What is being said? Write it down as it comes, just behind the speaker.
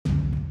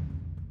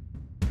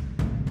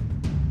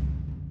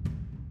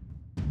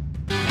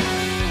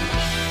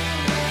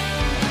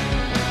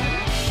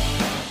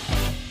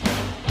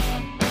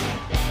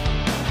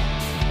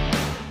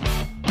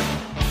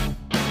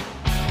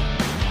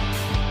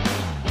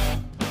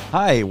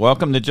Hi,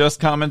 welcome to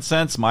Just Common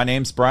Sense. My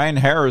name's Brian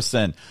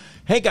Harrison.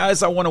 Hey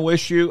guys, I want to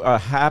wish you a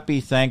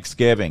happy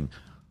Thanksgiving.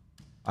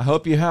 I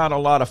hope you had a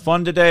lot of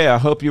fun today. I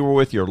hope you were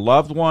with your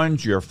loved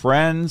ones, your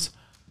friends.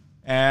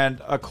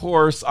 And of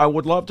course, I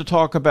would love to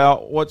talk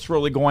about what's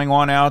really going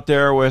on out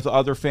there with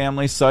other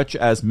families, such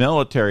as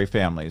military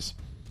families.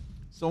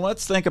 So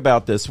let's think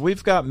about this.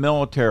 We've got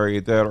military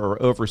that are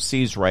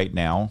overseas right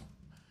now,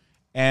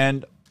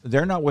 and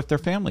they're not with their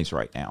families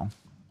right now.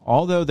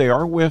 Although they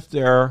are with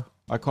their,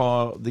 I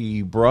call it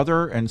the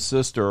brother and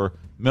sister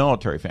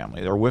military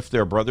family. They're with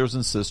their brothers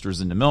and sisters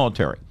in the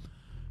military.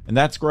 And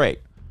that's great.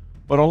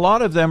 But a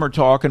lot of them are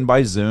talking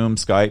by Zoom,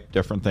 Skype,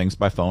 different things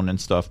by phone and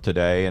stuff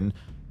today. And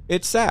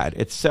it's sad.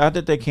 It's sad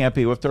that they can't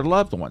be with their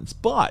loved ones.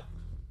 But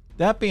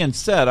that being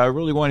said, I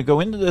really want to go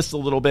into this a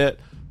little bit.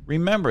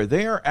 Remember,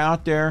 they are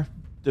out there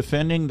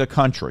defending the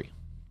country.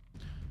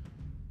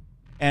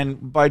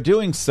 And by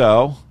doing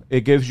so,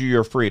 it gives you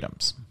your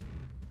freedoms.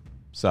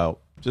 So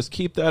just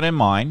keep that in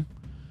mind.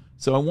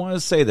 So I want to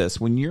say this.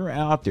 When you're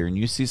out there and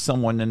you see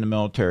someone in the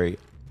military,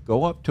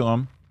 go up to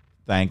them,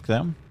 thank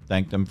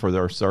them for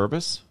their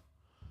service.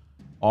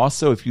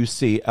 Also, if you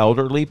see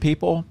elderly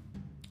people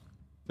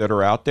that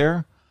are out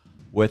there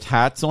with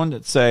hats on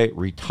that say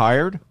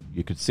retired,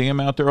 you could see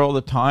them out there all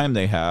the time.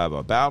 They have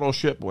a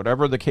battleship,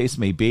 whatever the case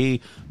may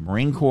be,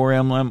 Marine Corps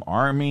emblem,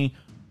 Army,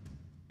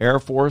 Air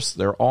Force,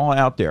 they're all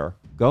out there.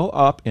 Go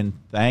up and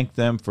thank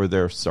them for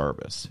their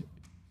service.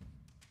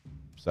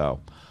 So,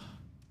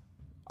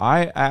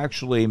 I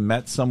actually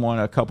met someone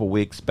a couple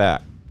weeks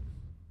back,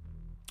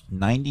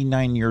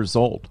 99 years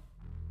old.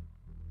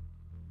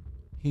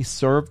 He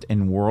served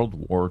in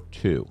World War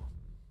II.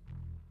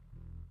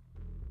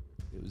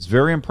 It was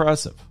very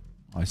impressive.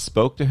 I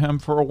spoke to him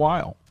for a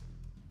while.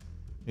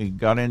 He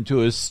got into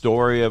his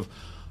story of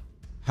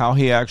how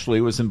he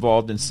actually was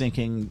involved in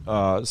sinking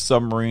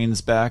submarines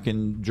back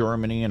in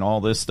Germany and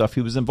all this stuff.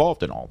 He was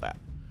involved in all that.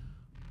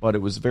 But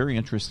it was a very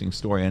interesting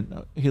story,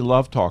 and he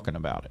loved talking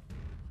about it.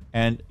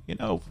 And, you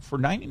know, for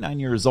 99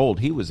 years old,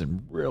 he was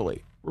in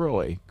really,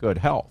 really good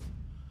health.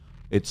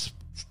 It's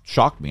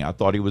shocked me. I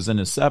thought he was in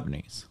his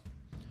 70s.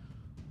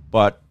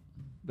 But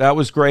that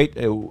was great.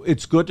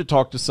 It's good to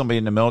talk to somebody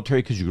in the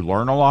military because you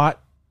learn a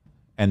lot,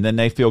 and then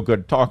they feel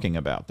good talking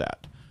about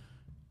that.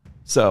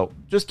 So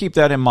just keep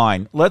that in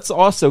mind. Let's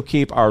also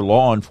keep our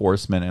law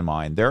enforcement in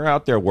mind. They're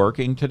out there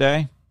working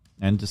today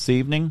and this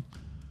evening.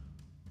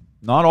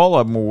 Not all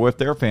of them are with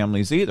their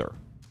families either.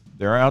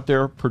 They're out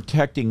there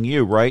protecting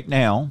you right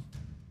now.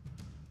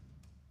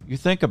 You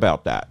think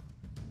about that.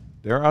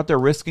 They're out there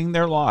risking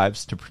their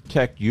lives to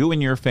protect you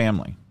and your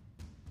family.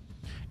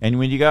 And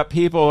when you got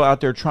people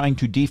out there trying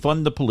to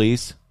defund the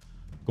police,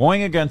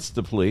 going against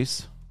the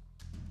police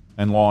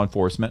and law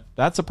enforcement,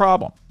 that's a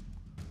problem.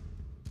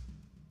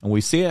 And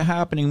we see it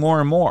happening more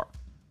and more.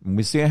 And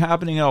we see it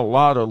happening in a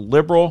lot of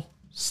liberal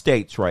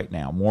states right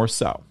now, more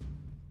so.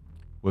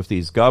 With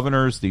these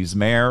governors, these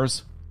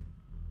mayors,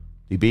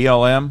 the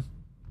BLM,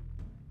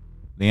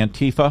 the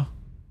Antifa.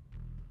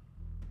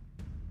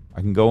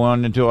 I can go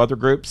on into other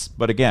groups,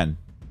 but again,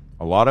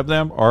 a lot of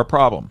them are a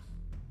problem.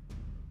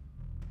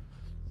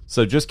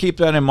 So just keep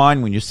that in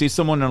mind. When you see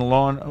someone in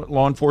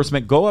law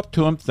enforcement, go up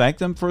to them, thank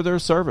them for their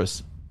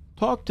service.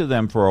 Talk to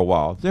them for a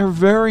while. They're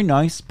very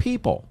nice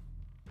people.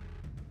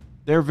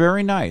 They're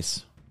very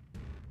nice.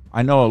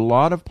 I know a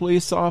lot of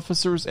police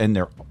officers, and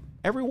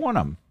every one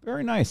of them,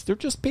 very nice. They're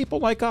just people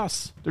like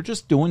us. They're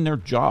just doing their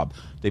job.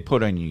 They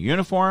put on a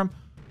uniform,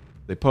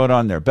 they put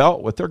on their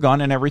belt with their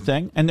gun and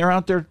everything, and they're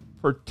out there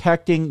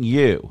protecting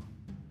you.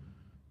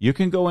 You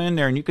can go in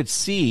there and you could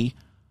see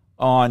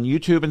on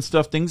YouTube and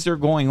stuff, things that are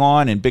going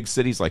on in big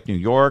cities like New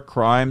York,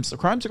 crimes. The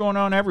crimes are going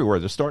on everywhere.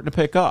 They're starting to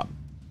pick up.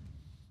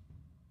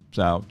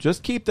 So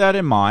just keep that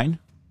in mind.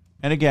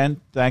 And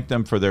again, thank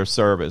them for their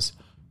service.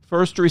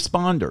 First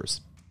responders,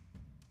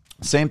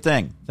 same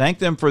thing. Thank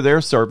them for their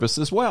service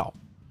as well.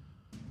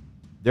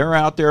 They're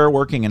out there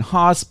working in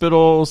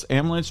hospitals,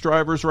 ambulance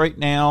drivers right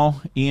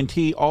now,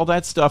 EMT, all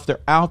that stuff. They're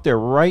out there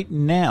right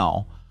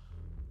now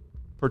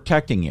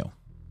protecting you.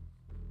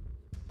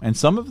 And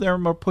some of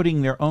them are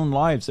putting their own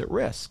lives at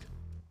risk.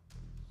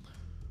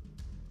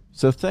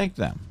 So thank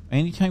them.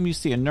 Anytime you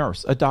see a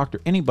nurse, a doctor,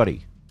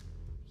 anybody,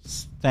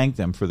 thank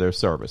them for their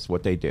service,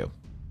 what they do.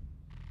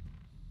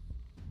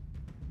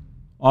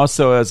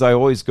 Also, as I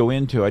always go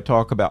into, I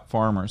talk about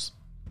farmers.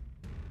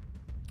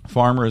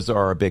 Farmers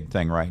are a big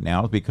thing right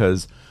now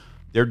because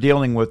they're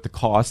dealing with the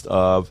cost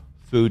of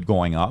food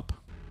going up.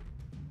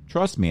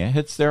 Trust me, it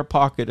hits their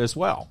pocket as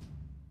well.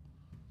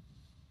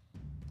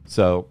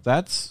 So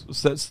that's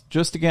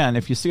just, again,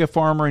 if you see a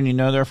farmer and you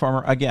know they're a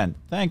farmer, again,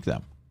 thank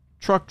them.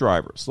 Truck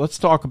drivers. Let's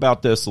talk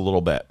about this a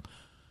little bit.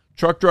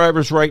 Truck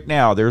drivers right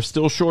now, there's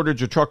still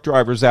shortage of truck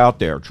drivers out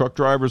there. Truck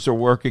drivers are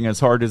working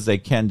as hard as they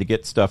can to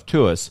get stuff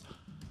to us.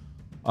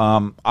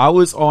 I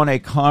was on a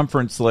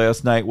conference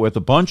last night with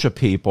a bunch of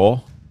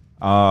people,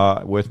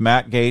 with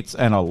Matt Gaetz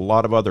and a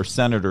lot of other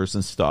senators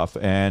and stuff,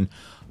 and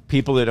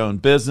people that own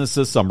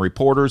businesses, some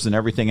reporters and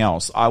everything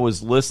else. I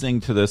was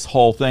listening to this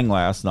whole thing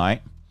last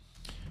night,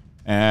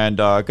 and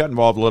got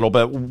involved a little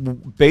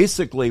bit.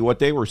 Basically, what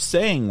they were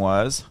saying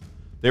was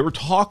they were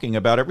talking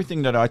about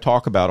everything that I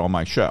talk about on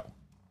my show.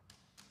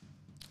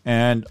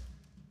 And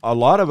a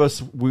lot of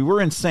us, we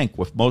were in sync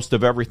with most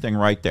of everything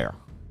right there.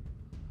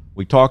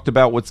 We talked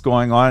about what's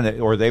going on,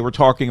 or they were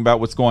talking about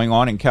what's going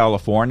on in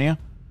California.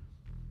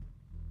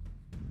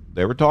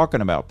 They were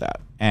talking about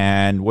that.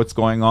 And what's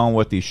going on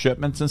with these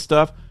shipments and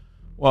stuff.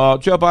 Well,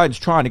 Joe Biden's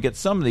trying to get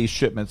some of these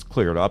shipments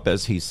cleared up,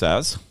 as he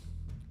says.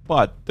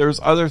 But there's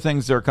other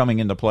things that are coming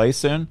into play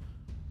soon,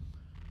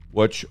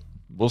 which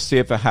we'll see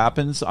if it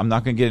happens. I'm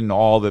not going to get into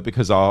all of it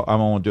because I'm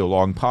going to do a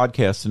long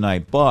podcast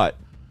tonight. But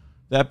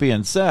that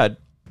being said,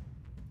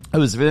 it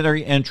was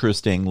very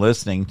interesting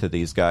listening to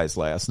these guys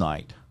last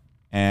night.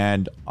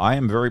 And I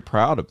am very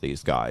proud of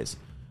these guys.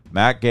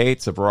 Matt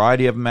Gaetz, a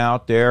variety of them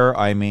out there.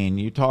 I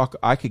mean,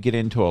 I could get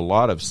into a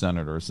lot of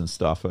senators and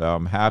stuff that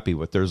I'm happy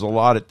with. There's a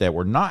lot that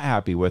we're not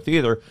happy with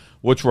either,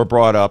 which were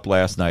brought up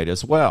last night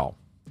as well.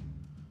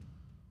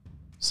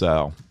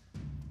 So,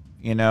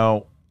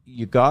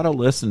 you got to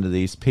listen to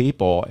these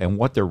people and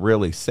what they're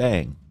really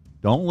saying.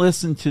 Don't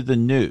listen to the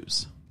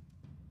news.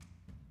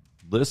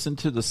 Listen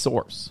to the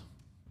source.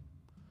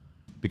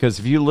 Because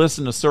if you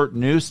listen to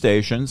certain news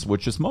stations,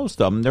 which is most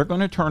of them, they're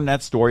going to turn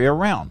that story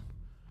around.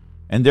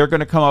 And they're going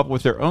to come up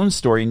with their own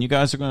story, and you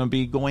guys are going to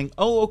be going,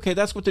 oh, okay,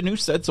 that's what the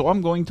news said, so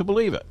I'm going to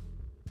believe it.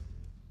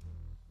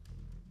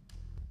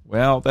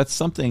 Well, that's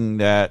something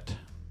that,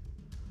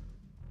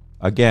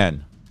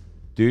 again,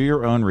 do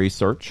your own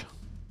research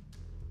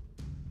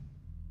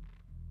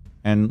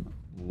and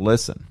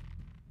listen.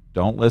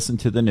 Don't listen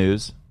to the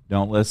news.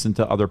 Don't listen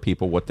to other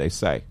people, what they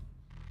say.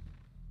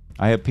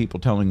 I have people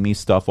telling me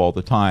stuff all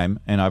the time,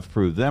 and I've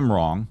proved them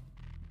wrong.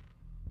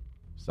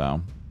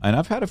 So, and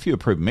I've had a few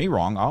prove me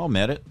wrong, I'll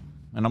admit it.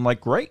 And I'm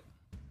like, great.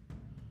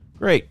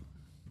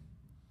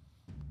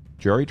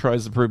 Jerry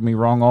tries to prove me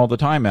wrong all the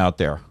time out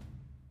there.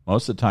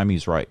 Most of the time,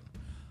 he's right.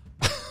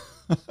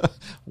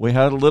 We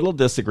had a little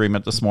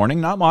disagreement this morning,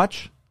 not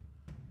much.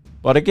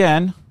 But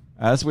again,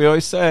 as we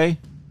always say,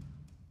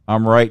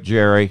 I'm right,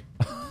 Jerry.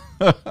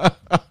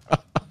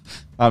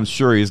 I'm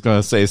sure he's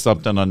going to say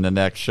something on the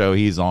next show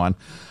he's on.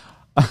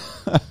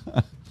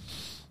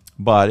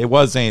 But it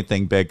wasn't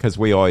anything big because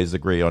we always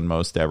agree on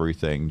most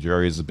everything.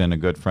 Jerry's been a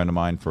good friend of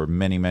mine for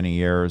many, many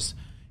years.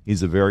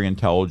 He's a very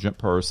intelligent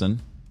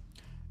person.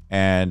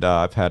 And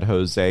I've had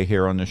Jose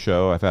here on the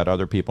show. I've had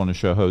other people on the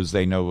show.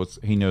 Jose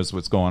knows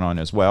what's going on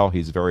as well.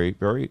 He's a very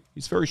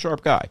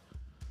sharp guy.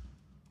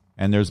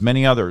 And there's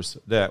many others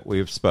that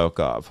we've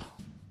spoke of.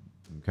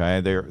 Okay,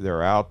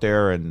 they're out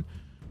there, and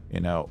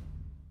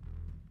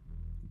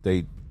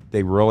they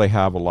really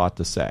have a lot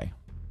to say.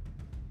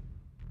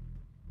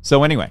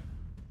 So anyway,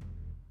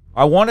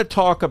 I want to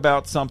talk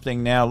about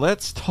something now.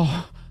 Let's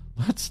talk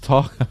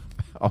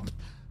about.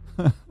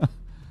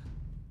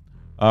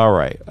 All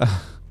right,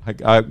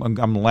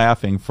 I'm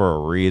laughing for a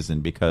reason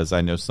because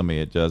I know somebody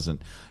that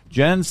doesn't.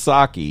 Jen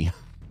Psaki.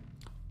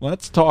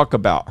 Let's talk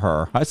about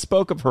her. I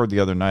spoke of her the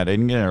other night. I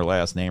didn't get her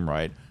last name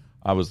right.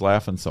 I was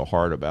laughing so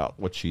hard about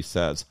what she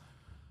says.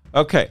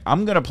 Okay,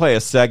 I'm going to play a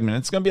segment.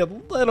 It's going to be a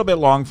little bit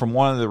long from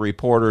one of the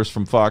reporters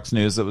from Fox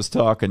News that was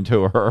talking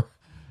to her.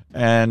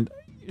 And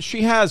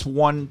she has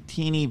one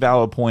teeny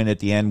valid point at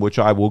the end, which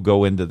I will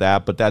go into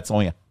that, but that's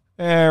only a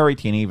very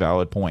teeny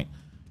valid point.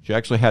 She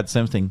actually had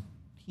something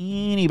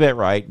teeny bit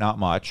right, not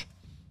much.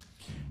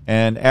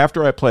 And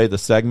after I play the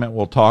segment,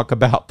 we'll talk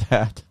about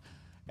that.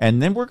 And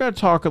then we're going to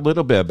talk a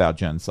little bit about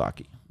Jen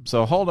Psaki.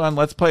 So hold on,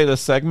 let's play this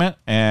segment,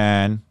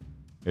 and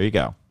here you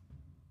go.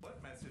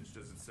 What message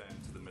does it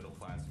send to the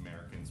middle-class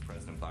Americans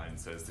President Biden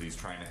says that he's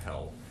trying to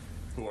help,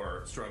 who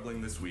are struggling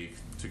this week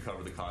to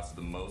cover the cost of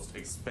the most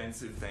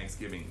expensive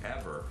Thanksgiving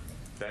ever,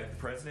 that the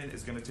president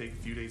is going to take a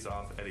few days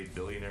off at a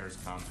billionaire's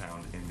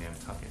compound in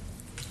Nantucket?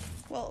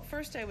 Well,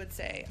 first I would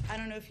say, I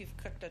don't know if you've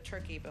cooked a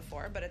turkey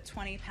before, but a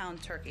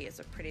 20-pound turkey is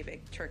a pretty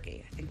big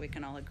turkey. I think we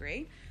can all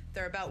agree.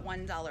 They're about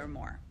 $1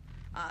 more.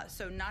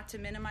 So not to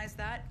minimize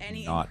that,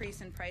 any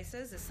increase in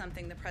prices is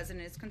something the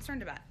president is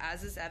concerned about,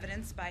 as is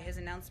evidenced by his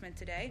announcement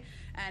today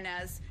and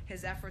as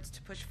his efforts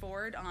to push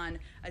forward on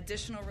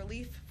additional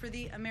relief for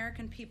the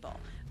American people.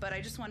 But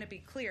I just want to be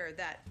clear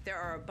that there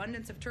are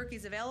abundance of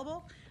turkeys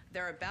available.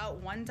 They're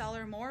about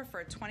 $1 more for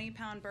a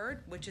 20-pound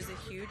bird, which is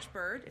a huge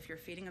bird if you're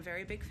feeding a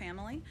very big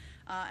family.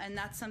 And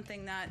that's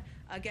something that,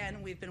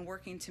 again, we've been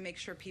working to make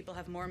sure people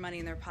have more money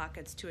in their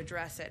pockets to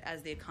address it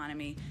as the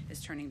economy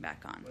is turning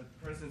back on. But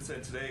the president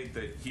said today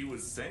that he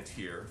was sent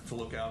here to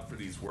look out for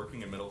these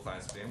working and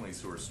middle-class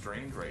families who are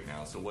strained right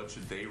now. So what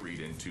should they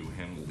read into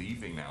him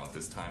leaving now at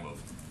this time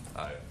of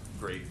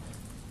great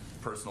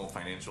personal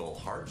financial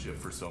hardship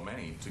for so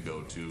many to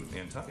go to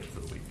Nantucket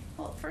for the week?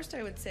 Well, first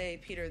I would say,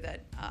 Peter,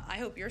 that I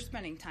hope you're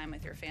spending time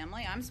with your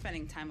family. I'm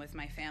spending time with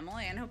my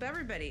family, and hope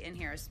everybody in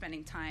here is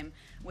spending time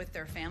with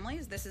their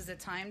families. This is a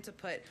time to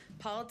put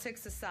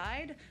politics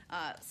aside,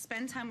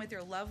 spend time with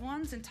your loved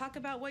ones, and talk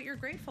about what you're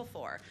grateful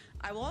for.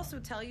 I will also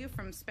tell you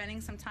from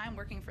spending some time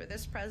working for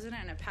this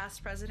president and a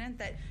past president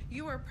that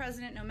you are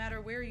president no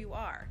matter where you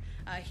are.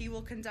 He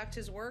will conduct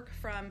his work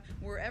from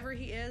wherever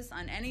he is,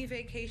 on any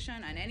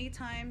vacation, on any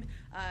time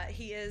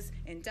he is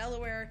in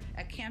Delaware,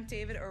 at Camp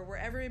David, or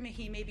wherever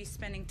he may be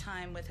spending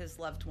time with his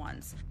loved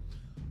ones.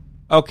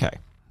 Okay,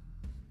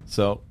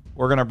 so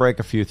we're going to break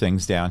a few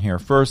things down here.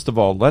 First of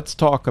all, let's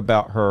talk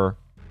about her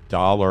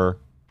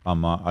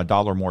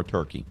 $1 more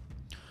turkey.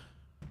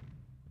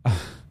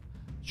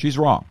 She's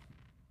wrong.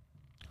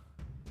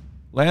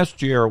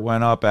 Last year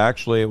went up,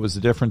 actually, it was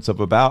a difference of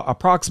about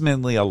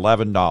approximately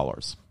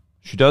 $11.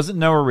 She doesn't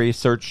know her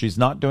research. She's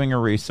not doing her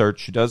research.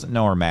 She doesn't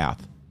know her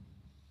math.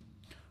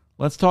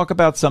 Let's talk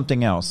about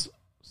something else.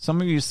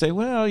 Some of you say,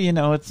 well,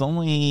 it's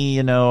only,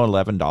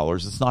 $11.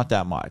 It's not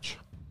that much.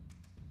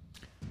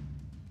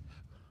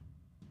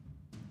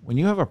 When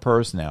you have a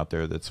person out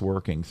there that's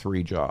working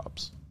 3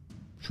 jobs,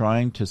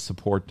 trying to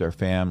support their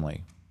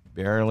family,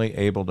 barely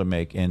able to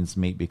make ends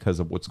meet because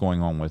of what's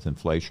going on with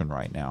inflation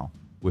right now,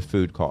 with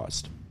food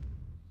cost,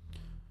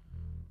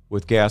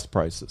 with gas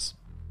prices,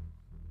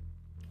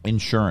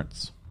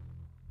 insurance,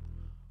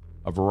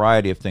 a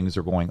variety of things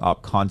are going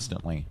up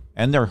constantly,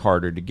 and they're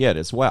harder to get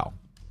as well.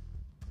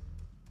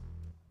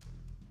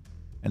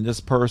 And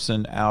this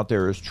person out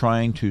there is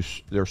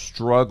they're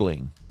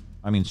struggling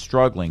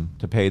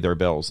to pay their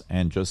bills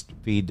and just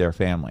feed their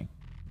family.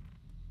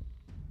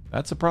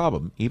 That's a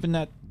problem. Even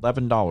that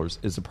 $11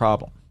 is a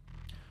problem.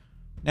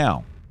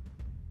 Now,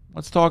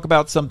 let's talk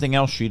about something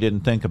else she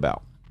didn't think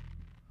about.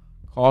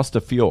 Cost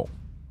of fuel.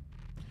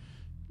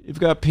 You've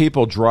got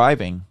people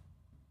driving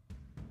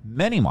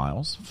many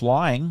miles,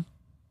 flying.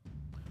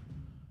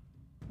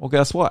 Well,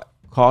 guess what?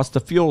 Cost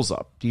of fuel's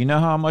up. Do you know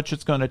how much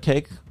it's going to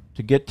take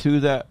to get to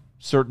that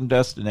certain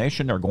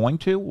destination they're going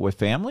to with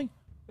family?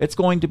 It's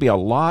going to be a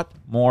lot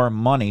more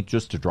money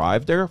just to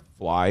drive there,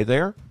 fly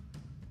there.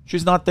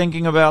 She's not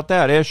thinking about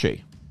that, is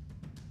she?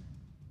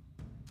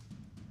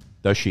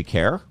 Does she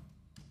care?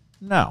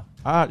 No,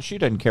 she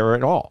doesn't care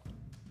at all.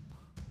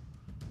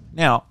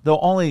 Now, the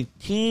only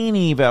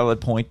teeny valid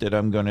point that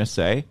I'm going to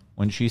say,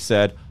 when she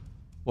said,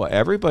 well,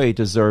 everybody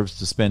deserves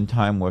to spend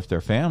time with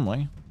their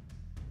family.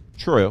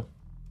 True.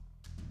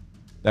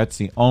 That's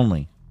the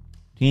only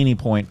teeny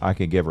point I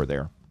could give her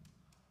there.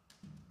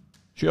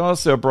 She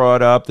also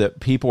brought up that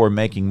people are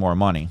making more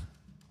money.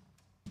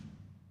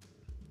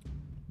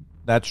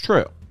 That's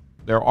true.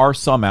 There are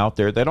some out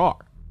there that are.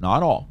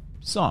 Not all.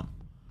 Some.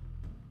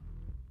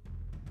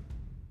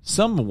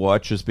 Some of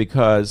which is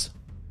because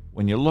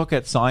when you look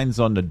at signs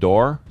on the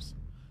door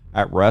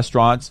at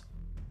restaurants,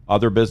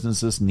 other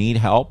businesses need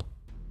help.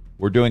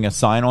 We're doing a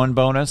sign-on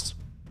bonus.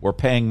 We're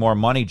paying more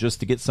money just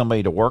to get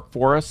somebody to work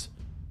for us.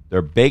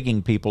 They're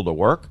begging people to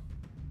work.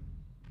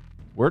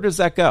 Where does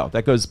that go?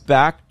 That goes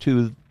back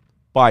to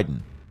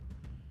Biden.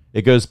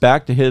 It goes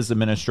back to his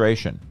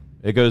administration.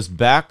 It goes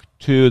back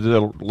to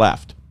the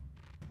left.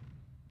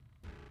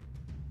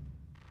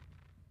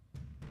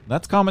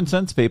 That's common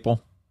sense,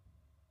 people.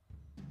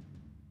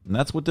 And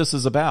that's what this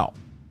is about.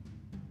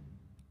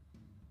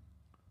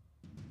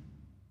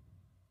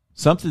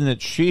 Something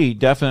that she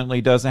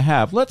definitely doesn't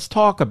have. Let's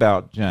talk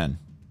about Jen.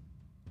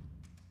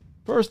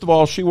 First of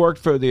all, she worked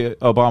for the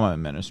Obama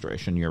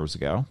administration years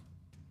ago.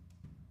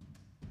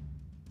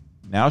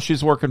 Now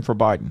she's working for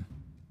Biden.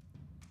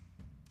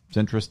 It's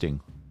interesting.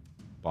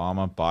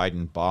 Obama,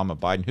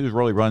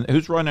 Biden.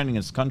 Who's running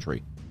this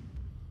country?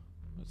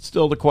 It's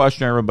still the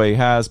question everybody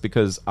has,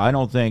 because I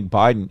don't think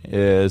Biden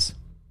is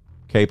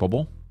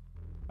capable,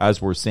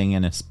 as we're seeing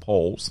in his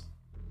polls.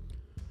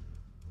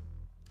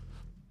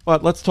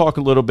 But let's talk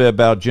a little bit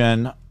about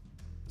Jen.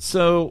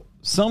 So,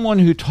 someone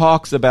who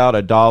talks about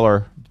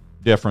 $1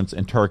 difference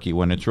in turkey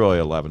when it's really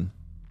 11.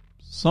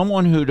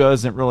 Someone who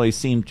doesn't really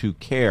seem to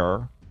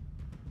care,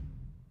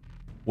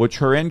 which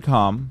her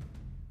income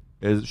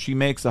is, she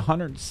makes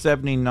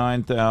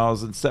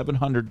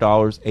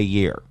 $179,700 a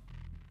year.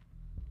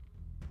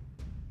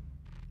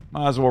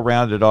 Might as well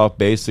round it off.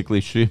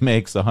 Basically, she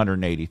makes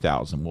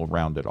 $180,000. We'll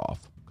round it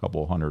off. A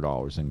couple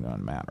 $100 ain't gonna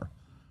matter.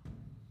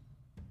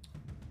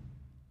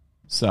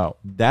 So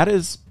that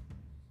is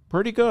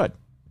pretty good.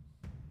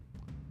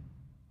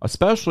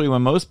 Especially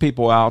when most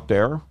people out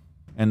there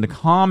in the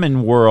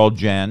common world,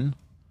 Jen,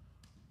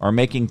 are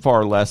making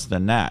far less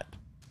than that.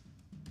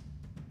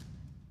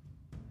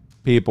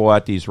 People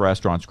at these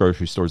restaurants,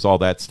 grocery stores, all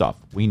that stuff.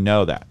 We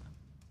know that.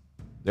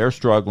 They're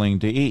struggling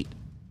to eat.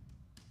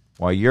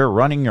 While you're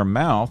running your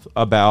mouth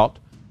about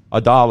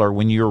 $1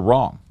 when you're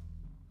wrong.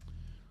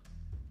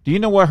 Do you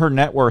know what her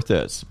net worth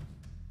is?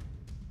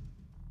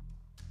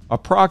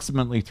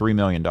 Approximately $3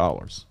 million.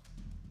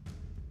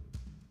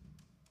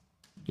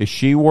 Is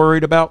she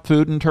worried about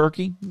food in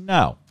Turkey?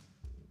 No.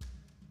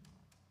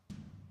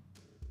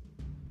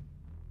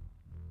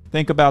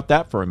 Think about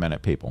that for a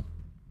minute, people.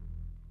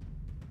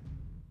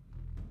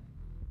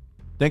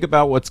 Think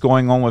about what's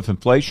going on with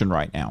inflation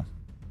right now.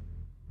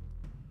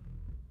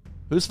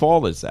 Whose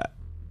fault is that?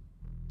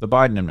 The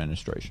Biden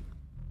administration.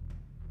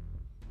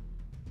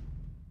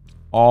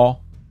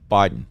 All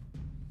Biden.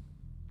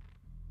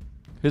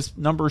 His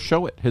numbers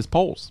show it. His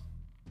polls.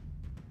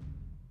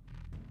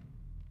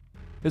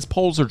 His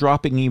polls are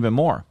dropping even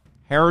more.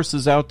 Harris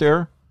is out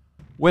there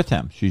with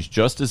him. She's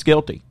just as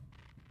guilty.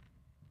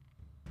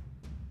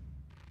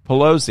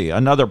 Pelosi,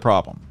 another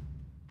problem.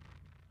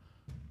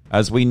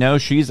 As we know,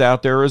 she's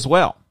out there as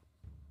well.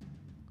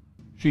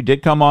 She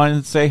did come on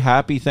and say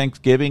Happy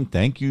Thanksgiving.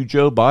 Thank you,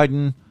 Joe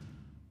Biden.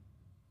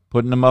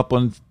 Putting him up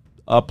on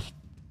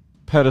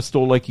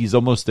pedestal like he's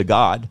almost a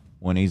god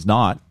when he's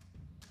not.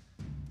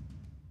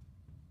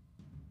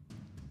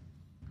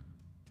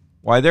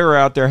 Why they're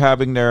out there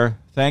having their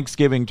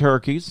Thanksgiving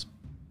turkeys,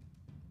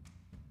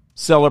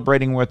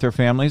 celebrating with their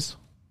families,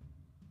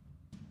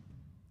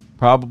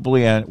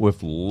 probably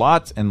with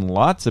lots and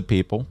lots of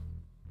people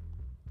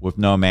with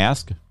no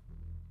mask.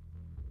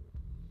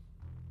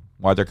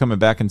 Why they're coming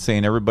back and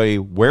saying everybody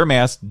wear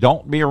masks,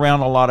 don't be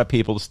around a lot of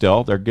people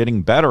still. They're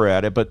getting better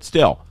at it, but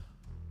still.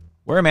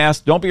 Wear a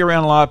mask, don't be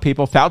around a lot of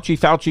people.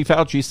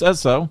 Fauci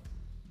says so.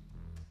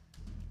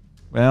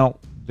 Well,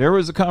 there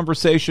was a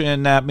conversation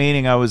in that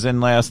meeting I was in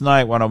last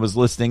night when I was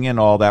listening in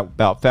all that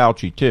about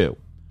Fauci too.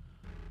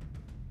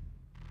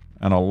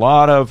 And a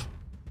lot of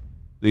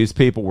these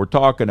people were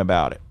talking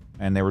about it.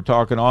 And they were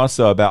talking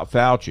also about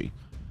Fauci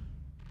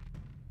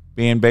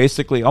being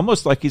basically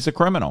almost like he's a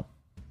criminal.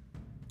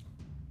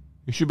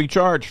 He should be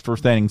charged for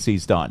things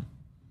he's done.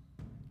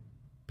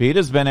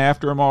 PETA's been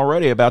after him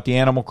already about the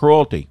animal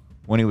cruelty.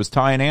 When he was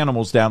tying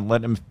animals down,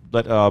 let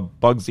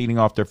bugs eating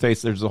off their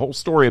face. There's a whole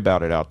story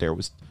about it out there.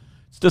 It's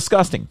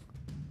disgusting.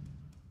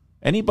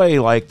 Anybody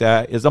like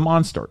that is a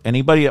monster.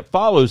 Anybody that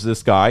follows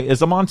this guy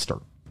is a monster.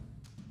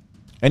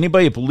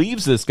 Anybody that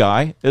believes this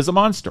guy is a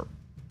monster.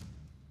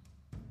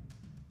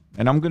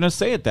 And I'm going to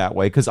say it that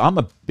way because I'm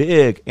a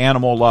big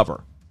animal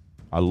lover.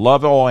 I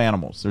love all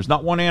animals. There's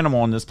not one animal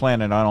on this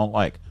planet I don't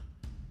like.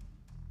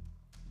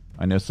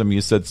 I know some of you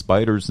said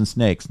spiders and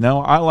snakes.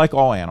 No, I like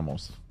all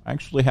animals. I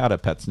actually had a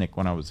pet snake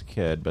when I was a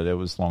kid, but it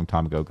was a long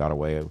time ago, got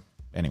away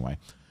anyway.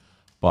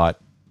 But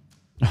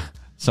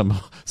some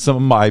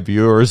of my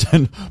viewers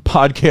and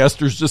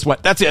podcasters just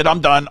went, that's it,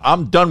 I'm done.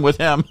 I'm done with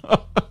him.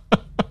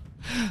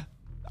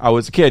 I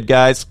was a kid,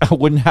 guys. I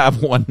wouldn't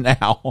have one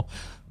now.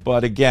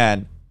 But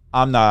again,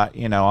 I'm not,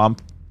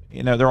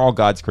 they're all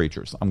God's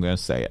creatures. I'm going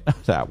to say it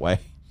that way.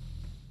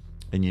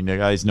 And you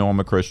guys know I'm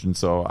a Christian,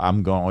 so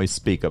I'm going to always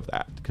speak of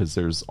that because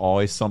there's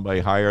always somebody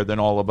higher than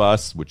all of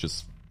us, which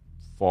is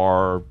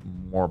far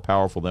more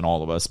powerful than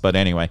all of us. But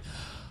anyway,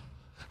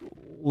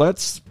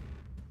 let's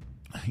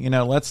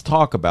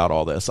talk about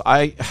all this.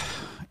 I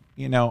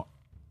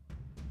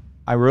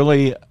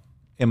really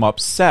am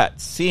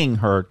upset seeing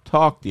her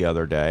talk the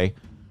other day,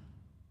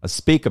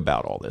 speak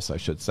about all this, I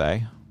should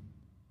say.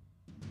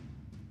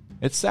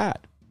 It's sad.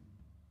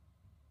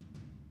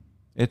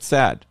 It's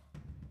sad.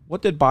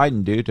 What did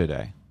Biden do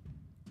today?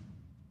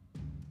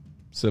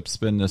 Except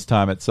spend this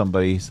time at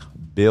somebody's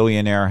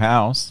billionaire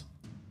house,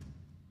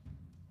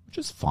 which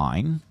is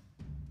fine.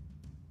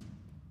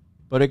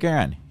 But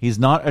again, he's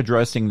not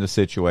addressing the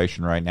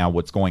situation right now,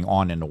 what's going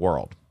on in the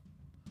world.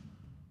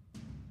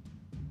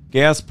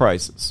 Gas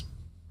prices,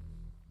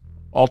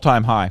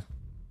 all-time high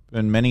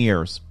in many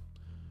years.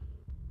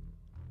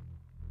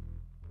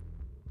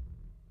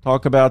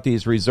 Talk about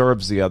these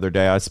reserves the other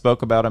day. I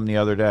spoke about them the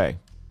other day.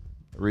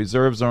 The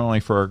reserves are only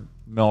for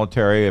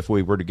military if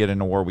we were to get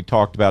into war. We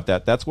talked about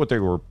that. That's what they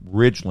were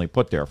originally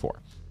put there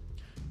for.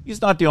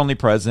 He's not the only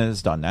president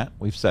that's done that.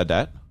 We've said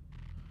that.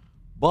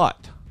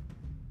 But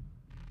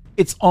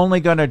it's only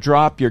going to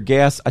drop your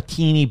gas a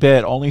teeny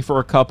bit, only for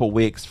a couple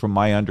weeks from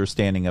my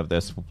understanding of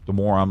this, the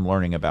more I'm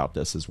learning about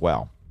this as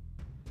well.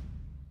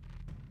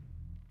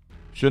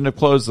 Shouldn't have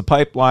closed the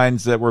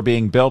pipelines that were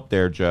being built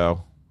there,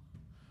 Joe.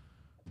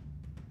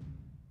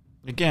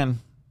 Again,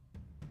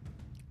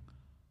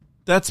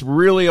 that's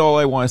really all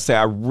I want to say.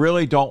 I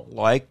really don't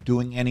like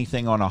doing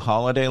anything on a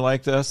holiday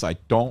like this. I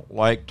don't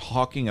like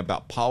talking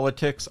about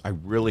politics. I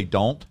really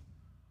don't.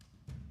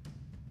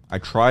 I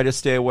try to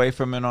stay away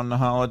from it on the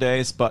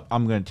holidays, but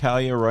I'm going to tell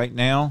you right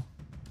now,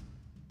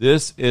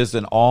 this is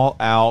an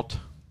all-out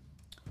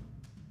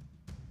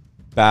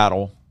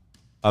battle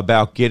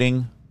about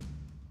getting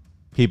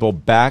people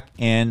back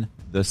in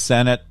the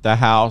Senate, the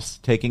House,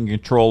 taking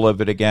control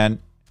of it again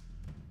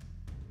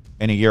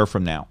in a year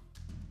from now.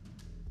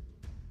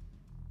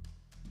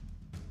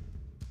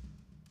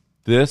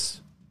 This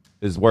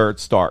is where it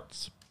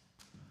starts.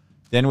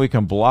 Then we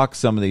can block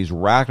some of these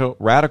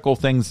radical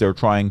things they're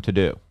trying to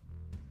do.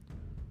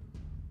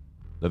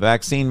 The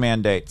vaccine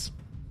mandates.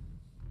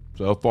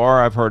 So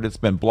far, I've heard it's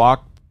been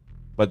blocked,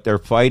 but they're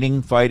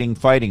fighting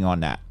on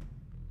that.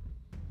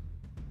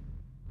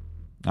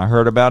 I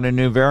heard about a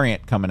new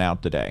variant coming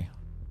out today.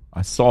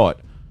 I saw it.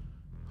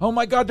 Oh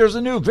my God, there's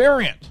a new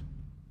variant.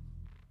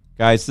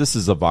 Guys, this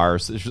is a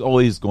virus. There's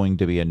always going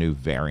to be a new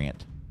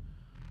variant.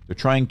 They're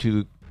trying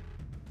to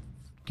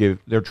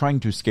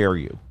scare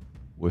you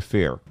with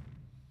fear.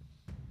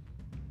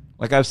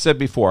 Like I've said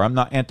before, I'm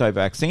not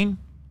anti-vaccine.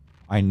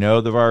 I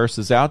know the virus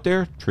is out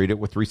there. Treat it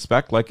with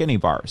respect like any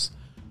virus.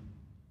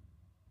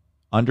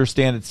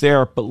 Understand it's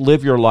there, but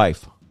live your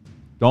life.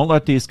 Don't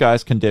let these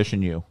guys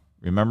condition you.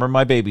 Remember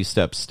my baby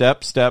steps.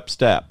 Step, step,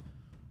 step.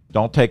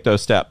 Don't take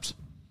those steps.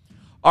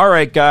 All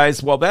right,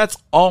 guys. Well, that's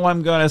all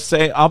I'm going to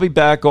say. I'll be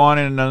back on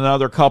in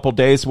another couple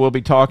days. We'll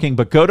be talking.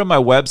 But go to my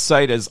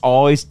website, as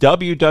always,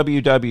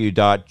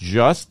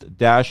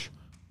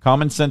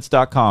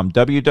 www.just-commonsense.com.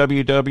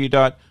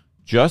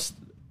 www.just,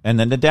 and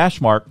then the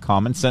dash mark,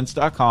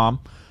 commonsense.com.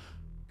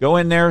 Go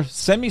in there.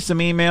 Send me some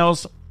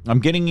emails. I'm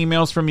getting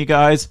emails from you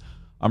guys.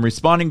 I'm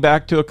responding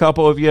back to a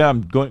couple of you.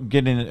 I'm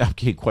getting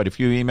quite a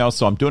few emails,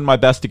 so I'm doing my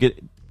best to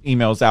get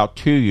emails out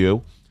to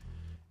you.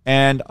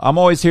 And I'm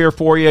always here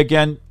for you.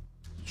 Again,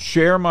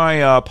 share my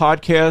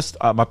podcast.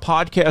 My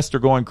podcasts are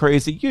going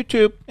crazy.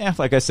 YouTube,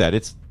 like I said,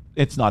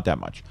 it's not that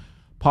much.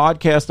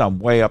 Podcast, I'm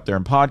way up there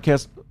in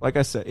podcast. Like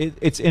I said,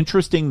 it's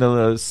interesting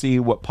to see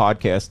what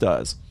podcast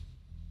does.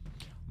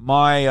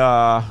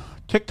 My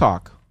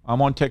TikTok,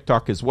 I'm on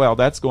TikTok as well.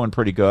 That's going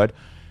pretty good.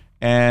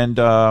 And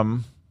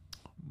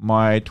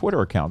my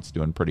Twitter account's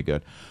doing pretty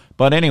good.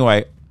 But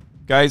anyway,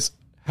 guys,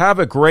 have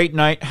a great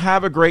night.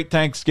 Have a great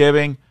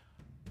Thanksgiving.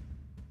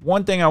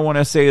 One thing I want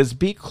to say is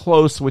be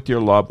close with your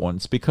loved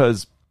ones,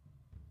 because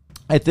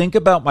I think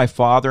about my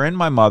father and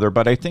my mother,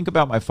 but I think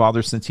about my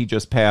father since he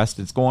just passed.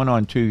 It's going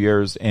on 2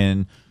 years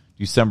in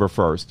December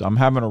 1st. I'm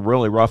having a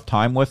really rough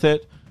time with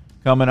it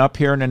coming up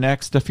here in the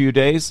next few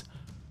days.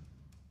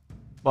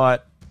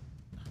 But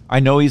I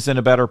know he's in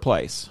a better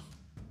place.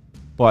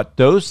 But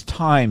those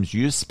times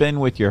you spend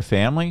with your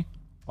family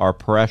are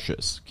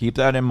precious. Keep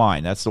that in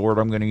mind. That's the word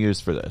I'm going to use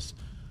for this.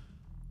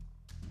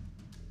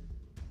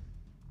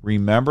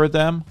 Remember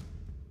them.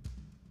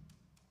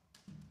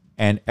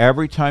 And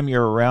every time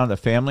you're around a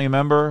family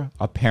member,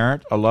 a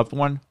parent, a loved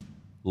one,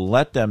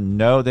 let them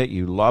know that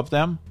you love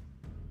them.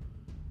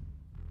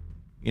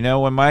 You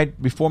know,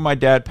 before my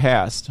dad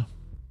passed,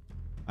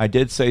 I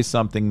did say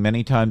something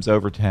many times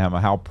over to him,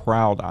 how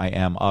proud I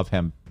am of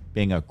him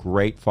being a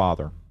great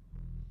father.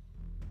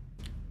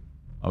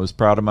 I was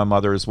proud of my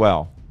mother as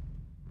well.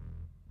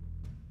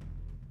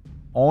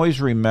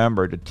 Always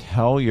remember to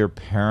tell your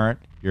parent,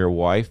 your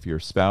wife, your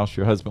spouse,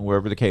 your husband,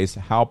 whatever the case,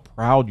 how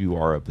proud you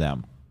are of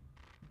them.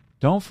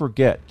 Don't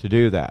forget to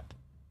do that.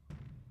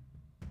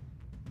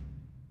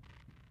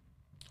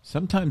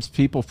 Sometimes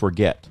people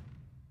forget,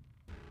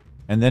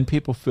 and then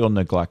people feel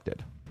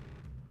neglected.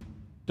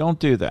 Don't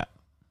do that.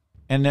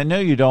 And I know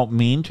you don't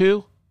mean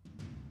to,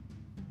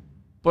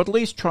 but at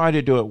least try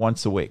to do it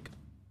once a week.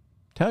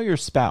 Tell your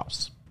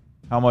spouse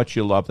how much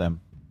you love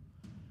them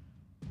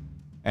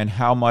and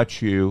how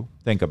much you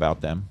think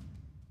about them.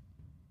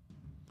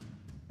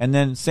 And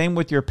then same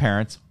with your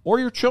parents or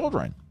your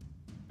children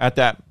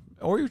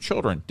or your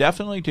children.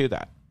 Definitely do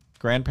that.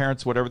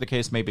 Grandparents, whatever the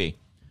case may be.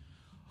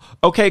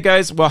 Okay,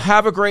 guys. Well,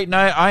 have a great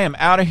night. I am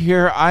out of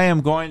here. I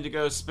am going to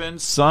go spend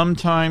some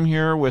time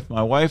here with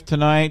my wife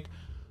tonight.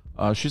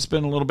 She's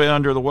been a little bit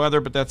under the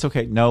weather, but that's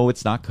okay. No,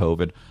 it's not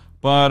COVID.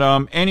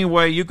 But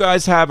anyway, you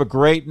guys have a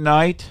great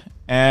night.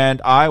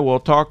 And I will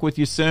talk with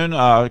you soon,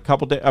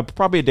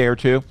 probably a day or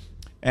two.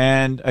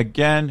 And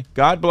again,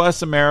 God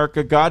bless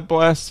America. God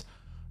bless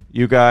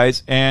you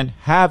guys. And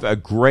have a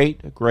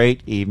great,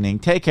 great evening.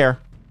 Take care.